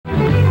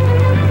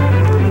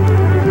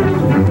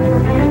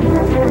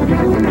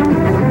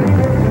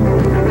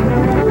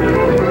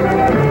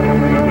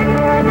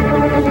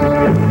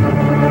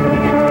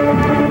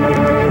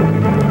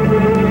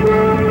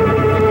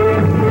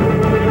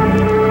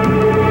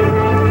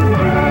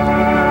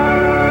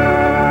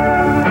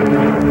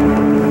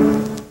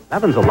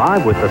11's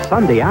Alive with the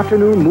Sunday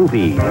Afternoon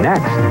Movie,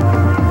 next.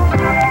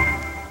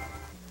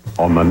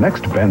 On the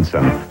next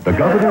Benson, the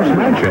governor's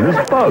mansion is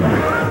bugged.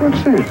 Let's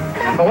see.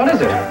 Oh, what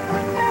is it?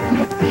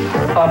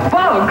 A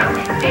bug?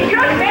 Did you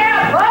say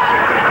a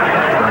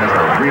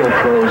bug? The real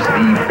pros,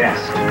 the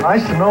best.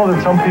 Nice to know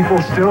that some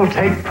people still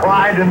take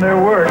pride in their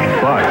work.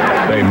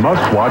 But they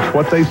must watch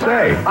what they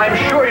say. I'm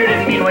sure you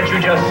didn't mean what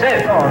you just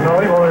said. Oh,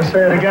 no, you want me to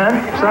say it again?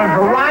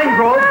 Senator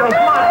Reingrove does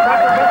not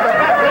represent the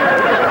best interests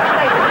of the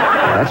state.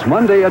 That's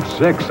Monday at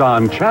 6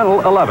 on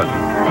Channel 11.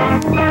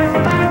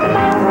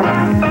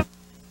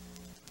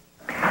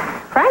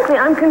 Frankly,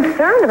 I'm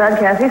concerned about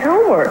Kathy's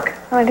homework.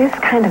 Well, it is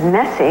kind of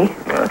messy.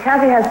 Well,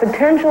 Kathy has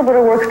potential, but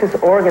her work's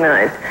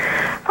disorganized.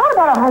 Thought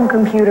about a home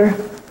computer.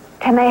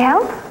 Can they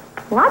help?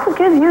 Lots of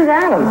kids use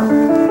Adam.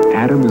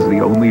 Adam is the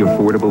only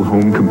affordable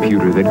home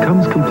computer that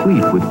comes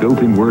complete with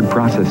built-in word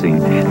processing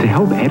to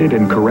help edit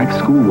and correct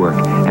schoolwork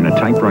and a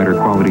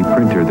typewriter-quality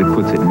printer that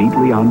puts it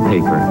neatly on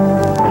paper.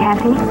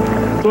 Kathy,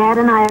 Dad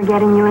and I are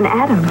getting you an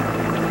Adam.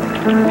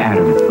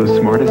 Adam, the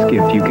smartest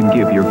gift you can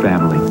give your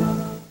family.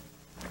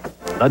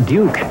 The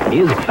Duke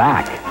is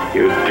back.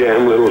 You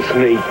damn little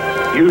sneak.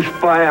 You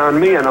spy on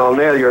me and I'll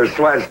nail your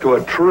slats to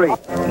a tree.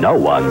 No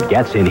one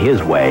gets in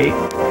his way.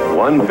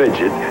 One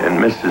fidget and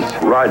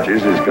Mrs.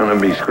 Rogers is going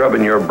to be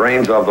scrubbing your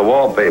brains off the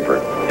wallpaper.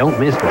 Don't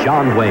miss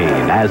John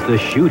Wayne as the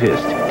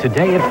Shootist,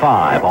 today at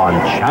 5 on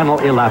Channel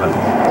 11.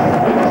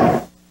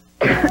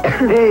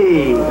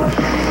 Hey,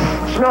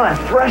 smell that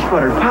fresh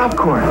buttered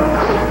popcorn.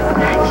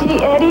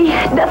 Gee, Eddie,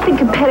 nothing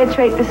can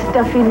penetrate the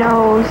stuffy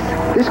nose.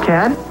 This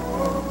can?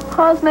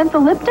 Hall's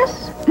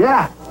mentholyptus?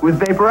 Yeah, with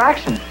vapor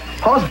action.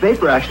 Hall's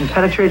vapor action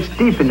penetrates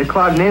deep into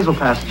clogged nasal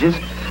passages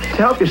to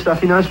help your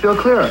stuffy nose feel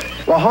clearer,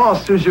 while Hall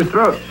soothes your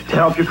throat to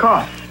help you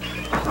cough.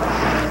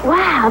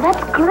 Wow,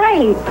 that's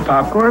great. The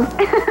popcorn?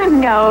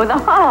 No, the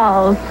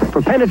Halls.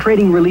 For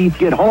penetrating relief,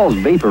 get Hall's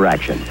Vapor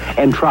Action.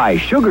 And try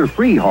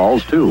sugar-free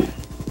Halls, too.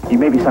 You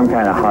may be some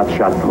kind of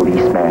hotshot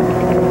policeman,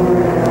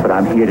 but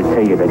I'm here to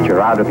tell you that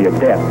you're out of your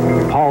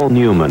depth. Paul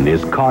Newman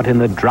is caught in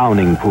the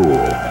drowning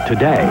pool,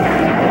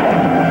 today.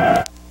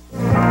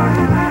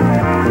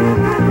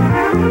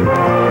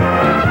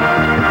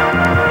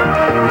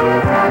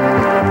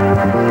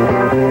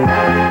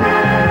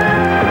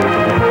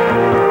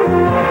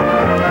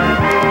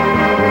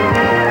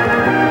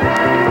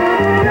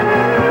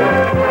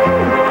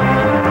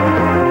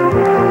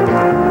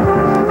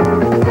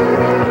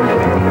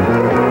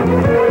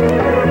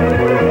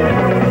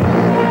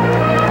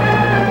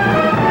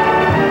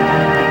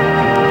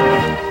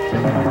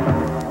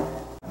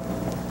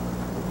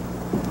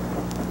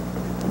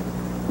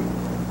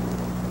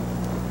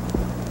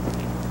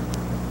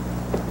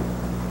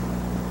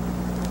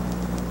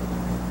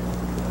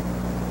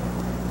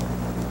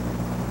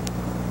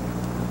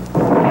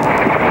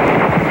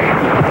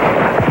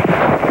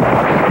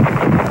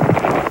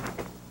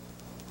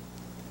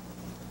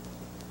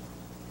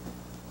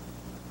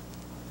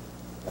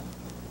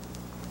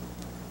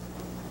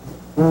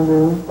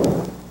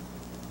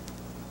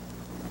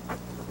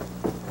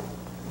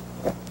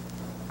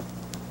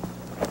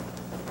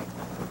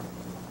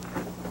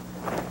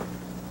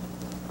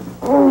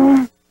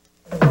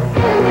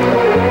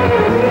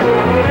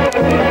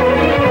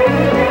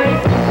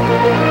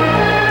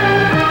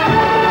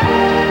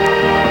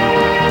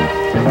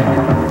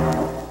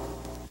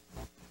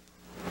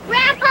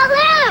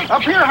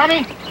 Up here,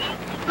 honey.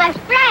 My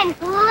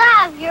friends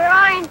love your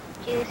orange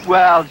juice.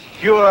 Well,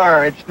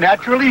 sure. It's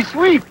naturally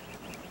sweet.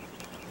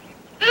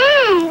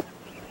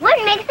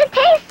 What makes it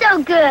taste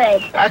so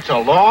good? That's a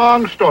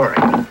long story.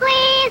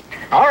 Please?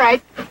 All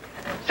right.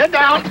 Sit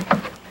down.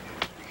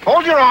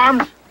 Hold your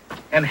arms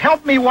and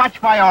help me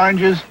watch my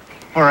oranges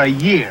for a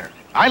year.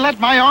 I let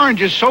my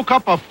oranges soak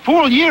up a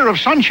full year of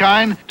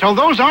sunshine till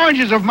those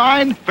oranges of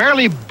mine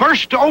fairly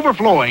burst to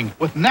overflowing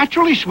with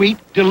naturally sweet,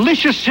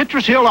 delicious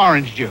Citrus Hill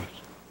orange juice.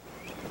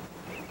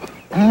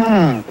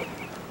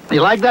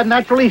 You like that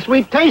naturally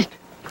sweet taste?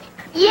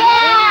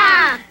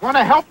 Yeah! Want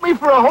to help me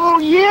for a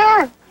whole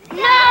year?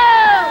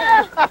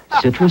 No!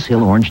 Citrus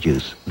Hill orange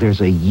juice.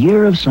 There's a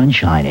year of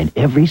sunshine in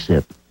every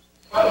sip.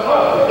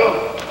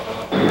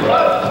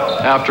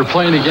 After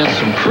playing against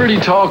some pretty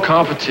tall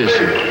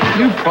competition,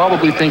 you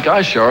probably think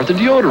I shower the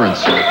deodorant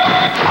soap.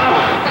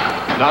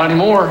 Not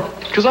anymore,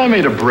 because I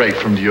made a break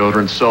from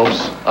deodorant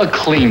soaps, a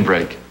clean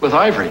break, with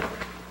Ivory.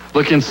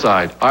 Look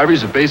inside.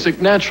 Ivory's a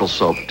basic natural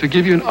soap to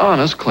give you an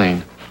honest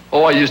clean.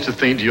 Oh, I used to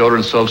think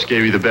deodorant soaps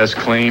gave you the best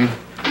clean.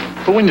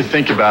 But when you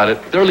think about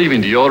it, they're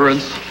leaving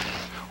deodorants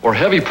or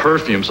heavy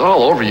perfumes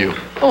all over you.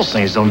 Those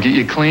things don't get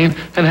you clean.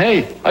 And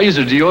hey, I use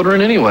a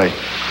deodorant anyway.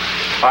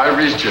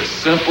 Ivory's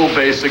just simple,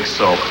 basic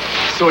soap.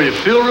 So you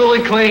feel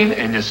really clean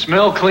and you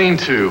smell clean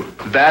too.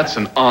 That's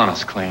an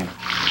honest clean.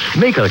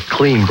 Make a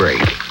clean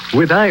break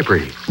with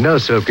Ivory. No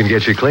soap can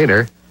get you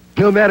cleaner,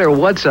 no matter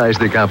what size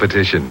the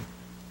competition.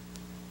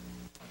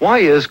 Why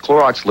is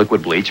Clorox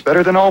liquid bleach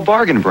better than all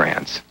bargain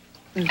brands?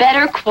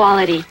 Better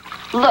quality.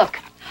 Look,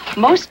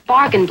 Most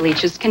bargain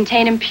bleaches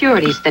contain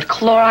impurities that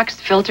Clorox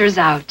filters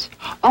out.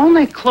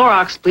 Only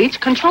Clorox bleach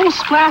controls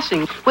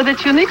splashing with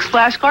its unique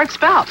splash guard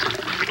spout.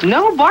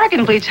 No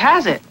bargain bleach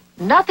has it.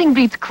 Nothing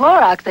beats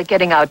Clorox at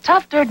getting out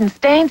tough dirt and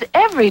stains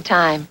every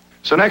time.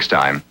 So next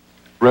time,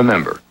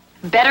 remember,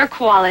 Better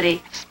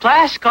quality.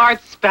 Splash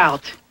guard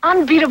spout.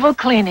 Unbeatable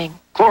cleaning.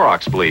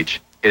 Clorox bleach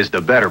is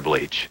the better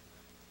bleach.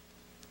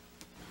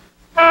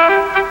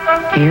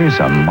 Here's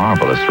a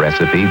marvelous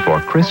recipe for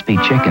crispy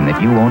chicken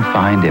that you won't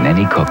find in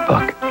any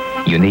cookbook.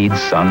 You need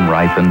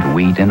sun-ripened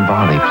wheat and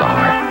barley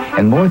flour,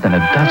 and more than a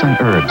dozen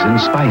herbs and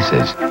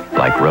spices,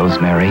 like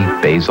rosemary,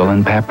 basil,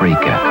 and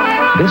paprika.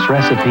 This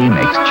recipe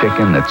makes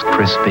chicken that's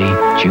crispy,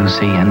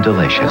 juicy, and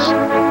delicious.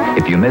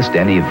 If you missed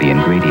any of the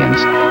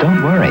ingredients,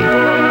 don't worry.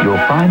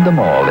 You'll find them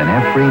all in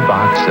every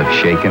box of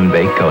Shake and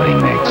Bake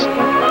coating mix.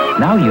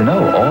 Now you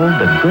know all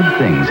the good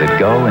things that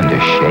go into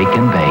Shake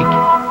and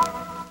Bake.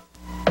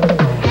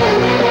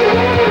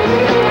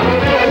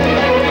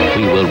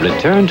 We will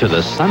return to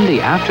the Sunday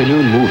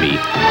Afternoon Movie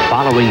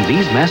following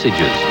these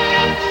messages.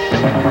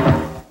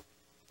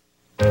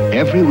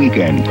 Every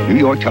weekend, New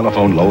York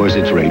Telephone lowers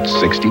its rates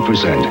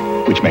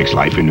 60%, which makes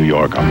life in New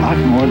York a lot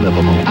more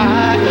livable.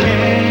 I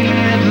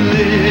can't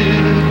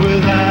live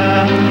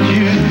without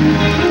you.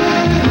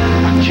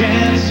 I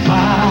can't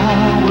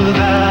smile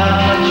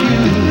without you.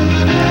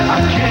 I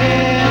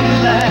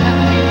can't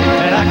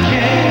laugh and I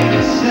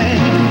can't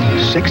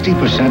sing.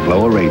 60%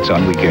 lower rates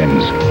on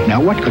weekends.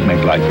 Now, what could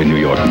make life in New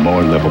York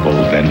more livable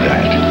than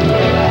that?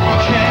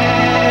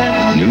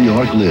 New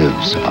York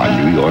lives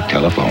on New York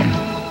Telephone.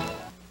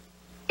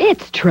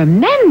 It's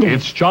tremendous.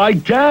 It's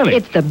gigantic.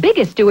 It's the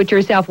biggest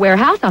do-it-yourself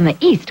warehouse on the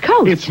East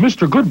Coast. It's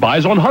Mr.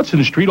 Goodbyes on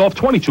Hudson Street off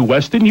 22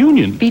 West in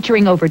Union.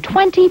 Featuring over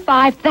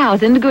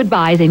 25,000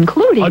 goodbyes,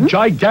 including... a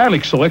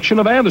gigantic selection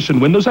of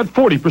Anderson windows at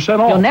 40%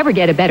 off. You'll never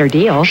get a better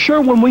deal.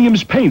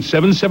 Sherwin-Williams paint,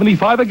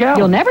 $7.75 a gallon.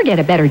 You'll never get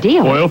a better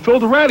deal.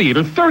 Oil-filled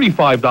radiator,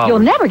 $35. You'll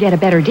never get a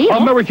better deal.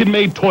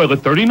 American-made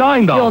toilet,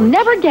 $39. You'll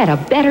never get a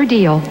better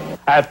deal.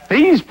 At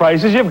these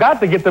prices, you've got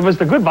to get to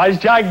Mr. Goodbyes'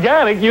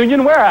 gigantic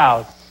Union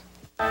warehouse.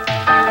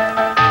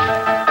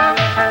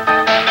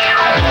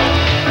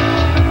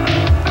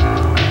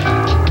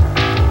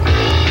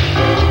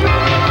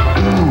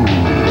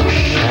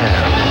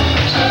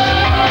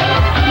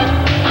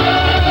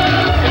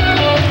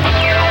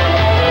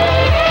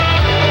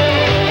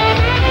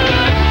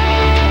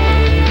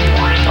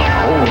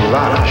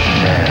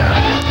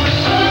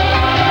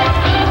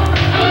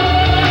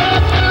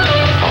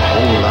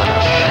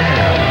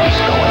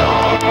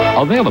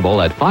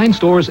 Available at fine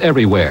stores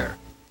everywhere.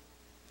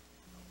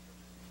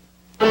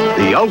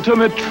 The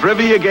ultimate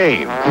trivia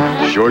game.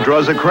 Sure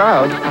draws a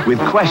crowd with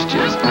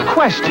questions,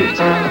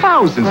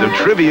 thousands of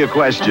trivia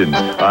questions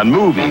on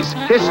movies,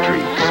 history,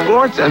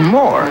 sports, and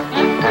more.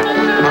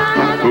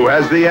 Who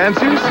has the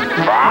answers?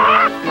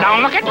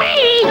 Don't look at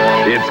me!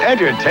 It's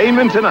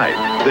Entertainment Tonight,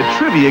 the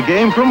trivia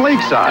game from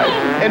Lakeside.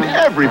 And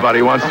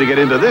everybody wants to get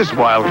into this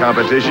wild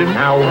competition.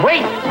 Now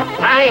wait,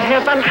 I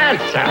have an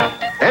answer.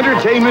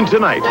 Entertainment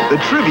Tonight, the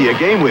trivia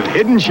game with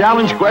hidden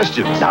challenge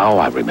questions. Now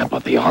I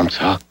remember the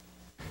answer.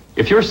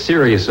 If you're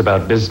serious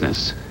about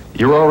business,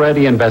 you're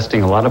already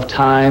investing a lot of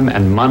time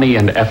and money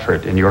and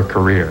effort in your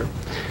career.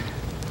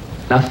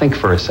 Now think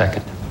for a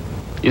second.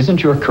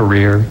 Isn't your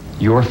career,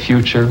 your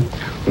future,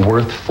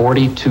 worth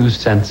 42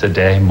 cents a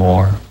day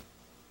more?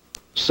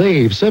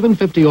 Save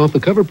 $7.50 off the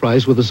cover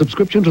price with a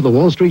subscription to the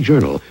Wall Street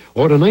Journal.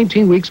 Order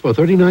 19 weeks for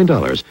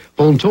 $39.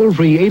 Phone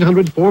toll-free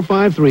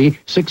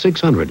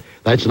 800-453-6600.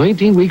 That's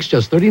 19 weeks,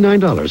 just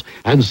 $39.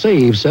 And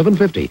save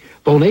 $7.50.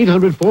 Phone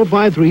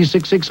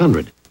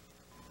 800-453-6600.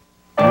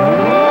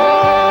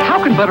 How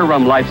can Butter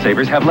Rum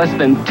Lifesavers have less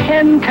than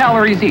 10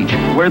 calories each?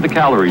 Where'd the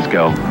calories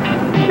go?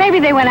 Maybe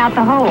they went out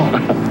the hole.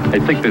 I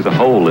think there's a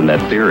hole in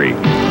that theory.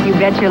 You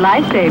bet your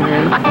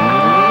lifesavers.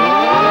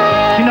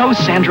 You know,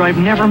 Sandra, I've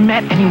never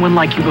met anyone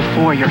like you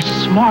before. You're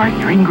smart,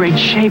 you're in great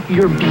shape,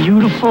 you're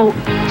beautiful.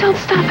 Don't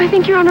stop, I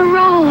think you're on a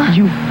roll.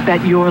 You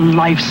bet your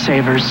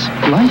lifesavers.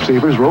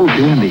 Lifesavers roll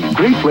candy.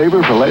 Great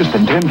flavor for less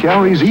than 10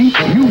 calories each.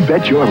 You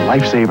bet your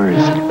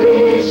lifesavers.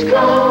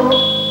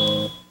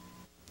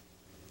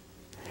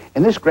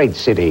 In this great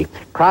city,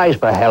 cries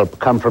for help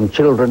come from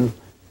children,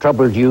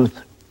 troubled youth,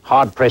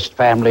 hard-pressed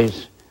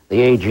families, the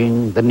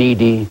aging, the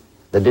needy,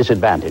 the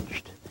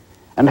disadvantaged.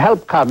 And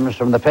help comes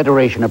from the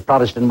Federation of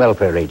Protestant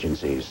Welfare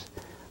Agencies.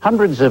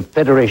 Hundreds of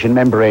Federation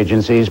member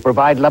agencies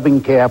provide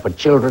loving care for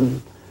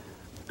children,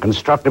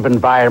 constructive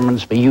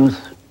environments for youth,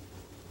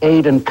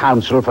 aid and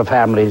counsel for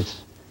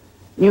families,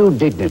 new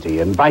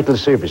dignity and vital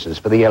services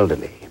for the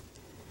elderly.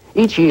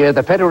 Each year,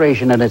 the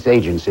Federation and its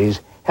agencies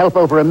help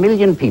over 1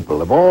 million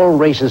people of all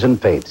races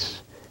and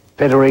faiths.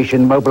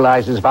 Federation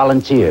mobilizes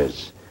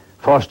volunteers,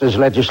 fosters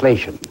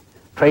legislation,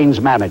 trains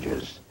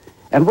managers,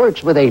 and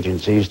works with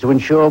agencies to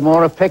ensure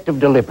more effective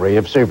delivery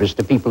of service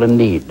to people in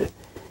need.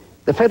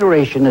 The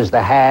Federation is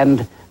the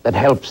hand that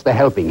helps the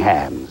helping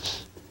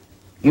hands.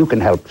 You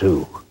can help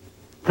too.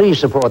 Please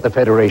support the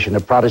Federation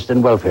of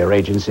Protestant Welfare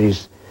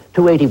Agencies,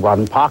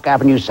 281 Park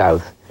Avenue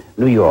South,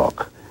 New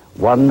York,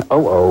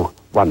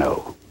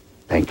 10010.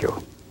 Thank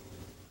you.